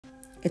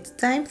It's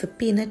time for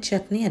peanut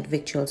chutney at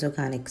Victuals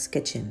Organics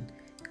Kitchen.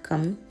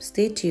 Come,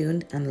 stay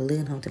tuned and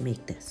learn how to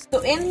make this.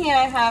 So in here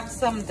I have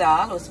some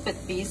dal or split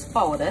peas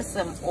powder,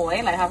 some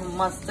oil, I have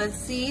mustard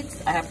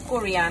seeds, I have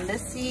coriander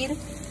seed,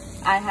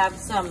 I have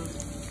some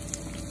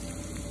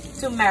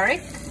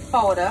turmeric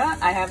powder,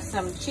 I have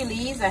some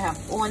chilies, I have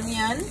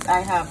onions,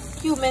 I have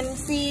cumin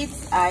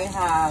seeds, I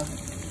have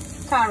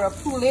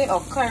carapule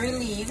or curry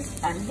leaves,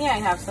 and here I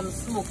have some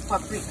smoked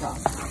paprika.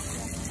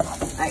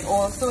 I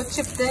also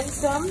chipped in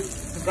some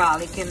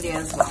garlic in there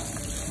as well.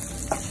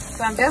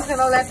 So I'm just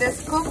gonna let this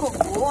cook or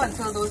go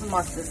until those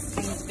mustard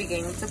seeds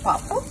begin to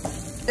pop up.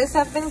 This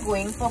has been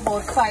going for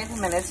about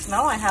 5 minutes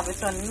now. I have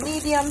it on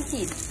medium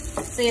heat.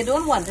 So you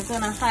don't want it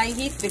on a high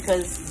heat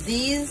because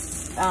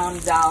these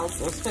dals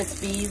or split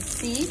peas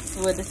seeds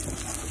would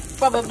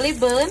probably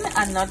burn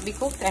and not be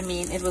cooked. I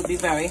mean, it will be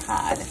very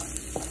hard.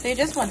 So you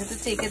just want it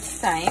to take its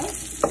time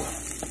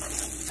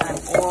and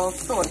all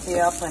saute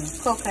up and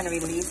cook and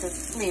release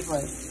its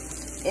flavors.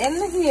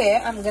 In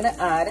here, I'm gonna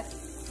add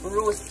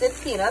roasted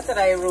peanuts that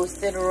I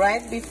roasted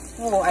right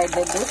before I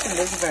did this in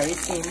this very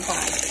same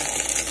pan.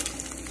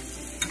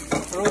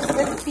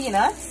 Roasted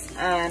peanuts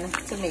and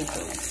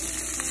tomatoes.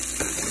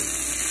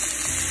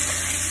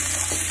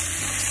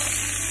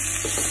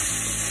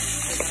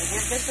 So I'm gonna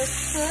give this a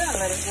stir and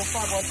let it go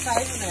for about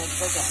 5 minutes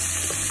again.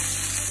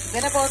 It's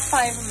been about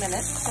 5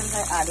 minutes since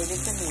I added the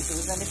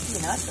tomatoes and the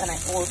peanuts, and I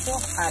also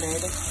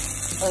added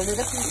a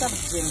little piece of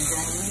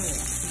ginger in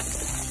here.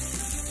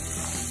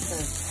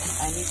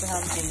 I need to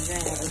have ginger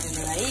in everything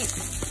that I eat.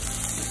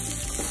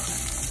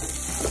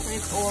 So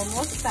it's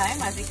almost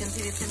time. As you can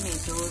see, the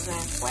tomatoes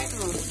are quite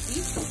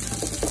roasty.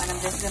 And I'm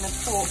just going to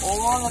pour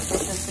all of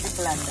this into the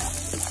blender.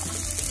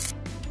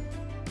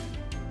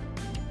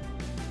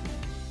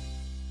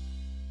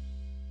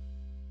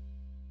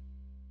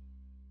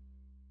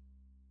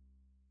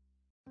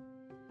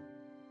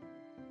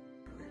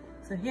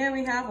 So here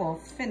we have our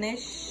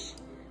finished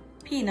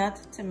peanut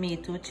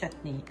tomato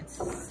chutney.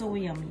 It's so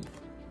yummy.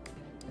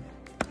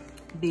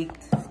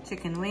 Baked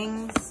chicken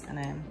wings, and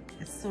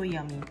it's so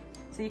yummy.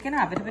 So you can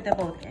have it with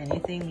about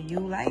anything you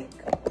like.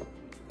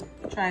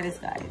 Try this,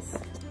 guys.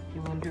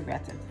 You won't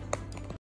regret it.